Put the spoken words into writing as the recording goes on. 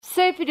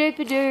duper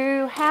duper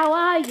doo. How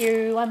are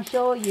you? I'm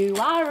sure you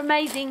are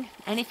amazing.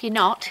 And if you're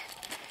not,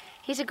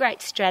 here's a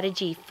great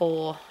strategy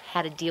for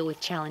how to deal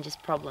with challenges,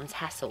 problems,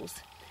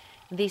 hassles.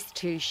 This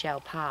too shall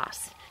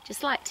pass.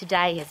 Just like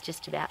today has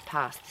just about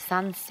passed. The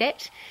sun's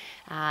set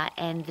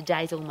and the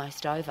day's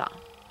almost over.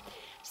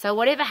 So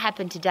whatever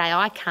happened today,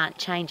 I can't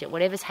change it.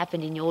 Whatever's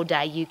happened in your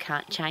day, you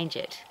can't change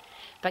it.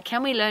 But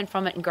can we learn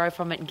from it and grow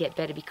from it and get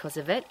better because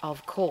of it?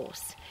 Of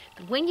course.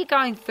 But when you're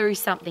going through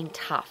something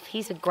tough,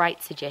 here's a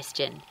great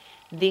suggestion.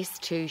 This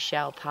too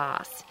shall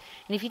pass.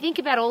 And if you think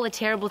about all the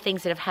terrible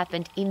things that have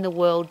happened in the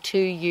world to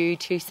you,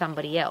 to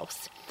somebody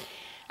else,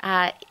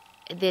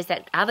 there's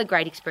that other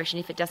great expression,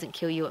 if it doesn't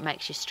kill you, it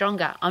makes you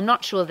stronger. I'm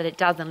not sure that it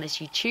does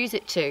unless you choose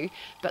it to,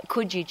 but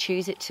could you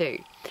choose it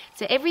to?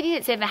 So everything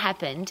that's ever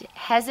happened,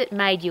 has it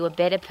made you a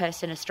better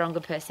person, a stronger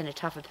person, a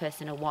tougher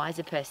person, a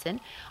wiser person?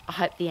 I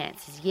hope the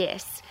answer is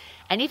yes.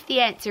 And if the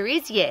answer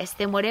is yes,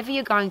 then whatever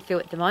you're going through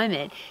at the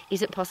moment,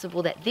 is it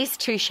possible that this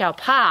too shall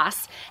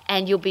pass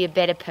and you'll be a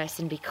better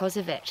person because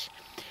of it?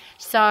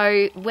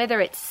 So whether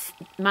it's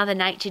Mother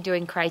Nature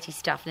doing crazy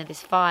stuff, now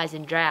there's fires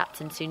and droughts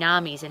and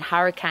tsunamis and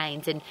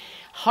hurricanes and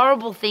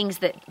horrible things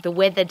that the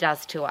weather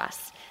does to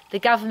us. The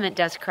government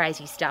does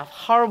crazy stuff.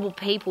 Horrible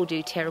people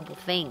do terrible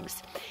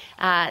things.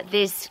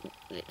 There's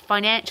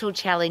financial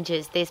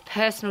challenges, there's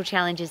personal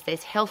challenges,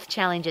 there's health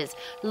challenges.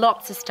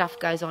 Lots of stuff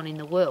goes on in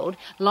the world.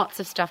 Lots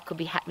of stuff could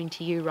be happening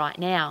to you right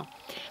now.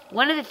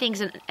 One of the things,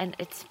 and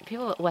it's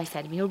people always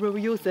say to me, "Oh,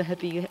 Rowie, you're so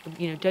happy.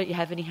 Don't you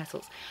have any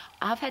hassles?"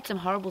 I've had some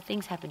horrible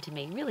things happen to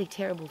me, really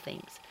terrible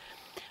things.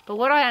 But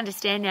what I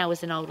understand now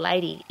as an old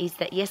lady is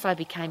that yes, I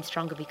became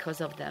stronger because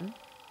of them.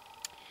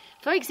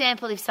 For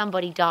example, if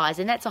somebody dies,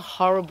 and that's a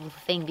horrible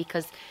thing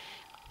because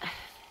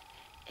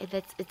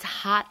it's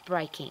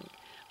heartbreaking.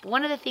 But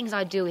one of the things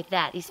I do with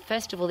that is,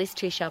 first of all, this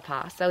too shall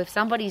pass. So if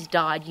somebody's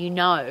died, you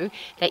know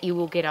that you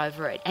will get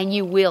over it, and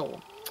you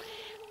will.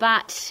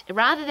 But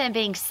rather than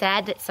being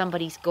sad that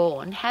somebody's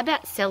gone, how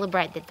about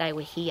celebrate that they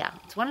were here?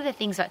 It's one of the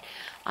things that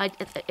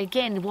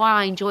why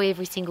I enjoy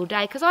every single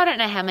day, because I don't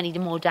know how many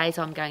more days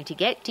I'm going to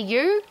get. Do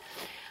you?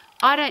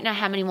 I don't know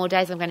how many more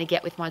days I'm going to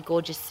get with my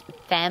gorgeous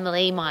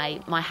family,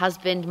 my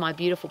husband, my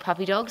beautiful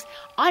puppy dogs.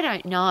 I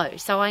don't know.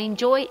 So I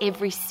enjoy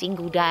every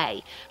single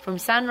day from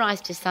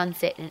sunrise to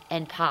sunset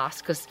and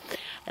past, because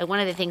one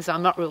of the things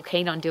I'm not real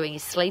keen on doing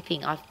is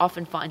sleeping. I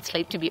often find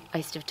sleep to be a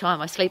waste of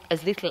time. I sleep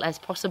as little as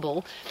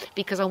possible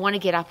because I want to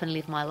get up and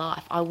live my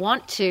life. I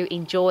want to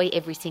enjoy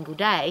every single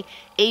day,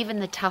 even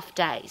the tough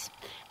days.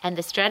 And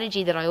the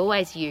strategy that I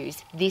always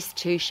use, this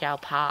too shall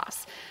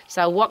pass.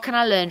 So what can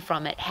I learn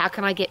from it? How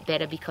can I get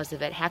better because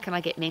of it? How can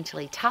I get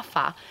mentally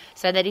tougher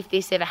so that if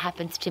this ever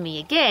happens to me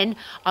again,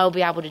 I'll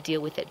be able to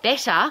deal with it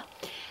better?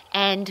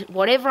 And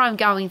whatever I'm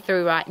going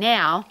through right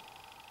now,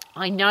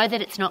 I know that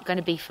it's not going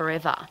to be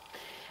forever.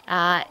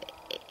 I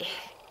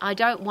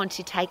don't want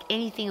to take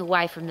anything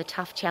away from the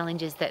tough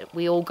challenges that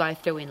we all go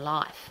through in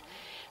life.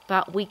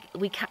 But we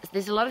can't,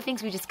 there's a lot of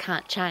things we just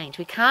can't change.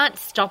 We can't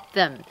stop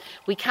them.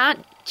 We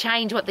can't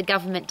change what the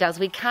government does.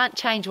 We can't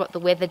change what the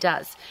weather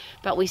does.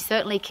 But we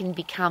certainly can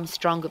become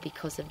stronger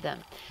because of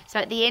them. So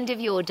at the end of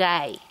your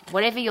day,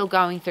 whatever you're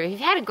going through, if you've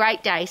had a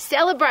great day,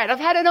 celebrate. I've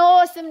had an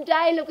awesome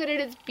day. Look at it.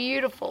 It's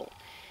beautiful.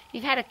 If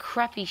you've had a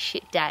crappy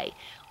shit day,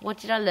 what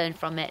did I learn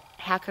from it?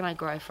 How can I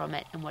grow from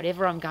it? And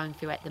whatever I'm going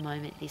through at the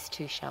moment, this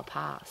too shall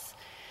pass.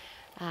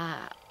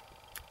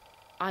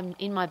 I'm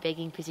in my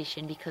begging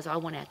position because I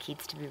want our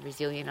kids to be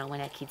resilient. I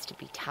want our kids to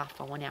be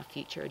tough. I want our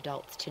future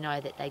adults to know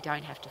that they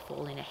don't have to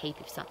fall in a heap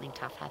if something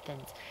tough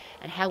happens.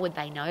 And how would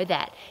they know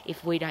that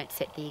if we don't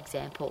set the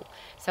example?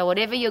 So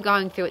whatever you're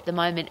going through at the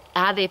moment,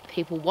 are there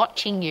people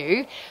watching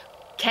you?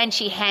 Can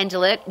she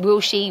handle it? Will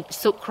she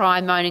soot,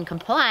 cry, moan and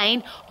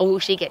complain? Or will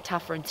she get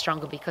tougher and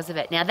stronger because of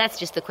it? Now, that's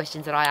just the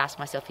questions that I ask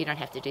myself. You don't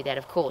have to do that,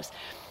 of course.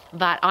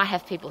 But I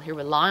have people who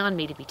rely on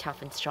me to be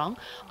tough and strong.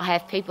 I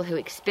have people who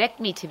expect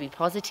me to be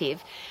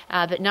positive,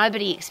 but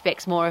nobody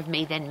expects more of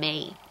me than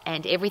me.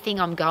 And everything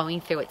I'm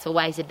going through, it's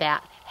always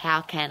about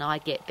how can I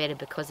get better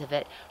because of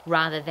it,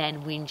 rather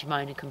than whinge,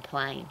 moan and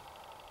complain.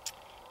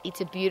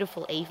 It's a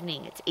beautiful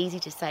evening. It's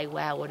easy to say,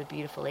 wow, what a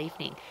beautiful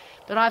evening.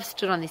 But I've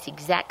stood on this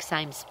exact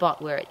same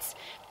spot where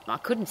I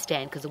couldn't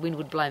stand because the wind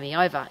would blow me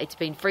over. It's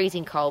been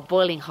freezing cold,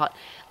 boiling hot.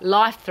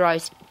 Life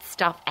throws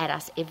stuff at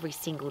us every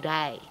single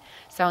day.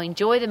 So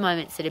enjoy the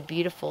moments that are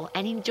beautiful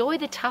and enjoy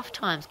the tough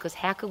times, because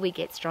how could we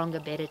get stronger,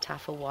 better,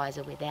 tougher,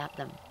 wiser without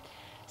them?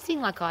 Sing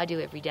like I do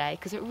every day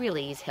because it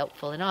really is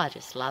helpful and I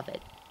just love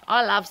it.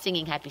 I love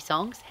singing happy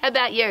songs. How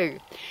about you?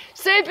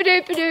 Super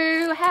duper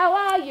doo, how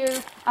are you?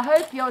 I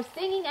hope you're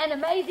singing and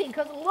amazing,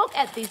 because look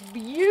at this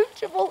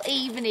beautiful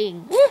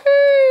evening.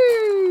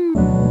 Woohoo!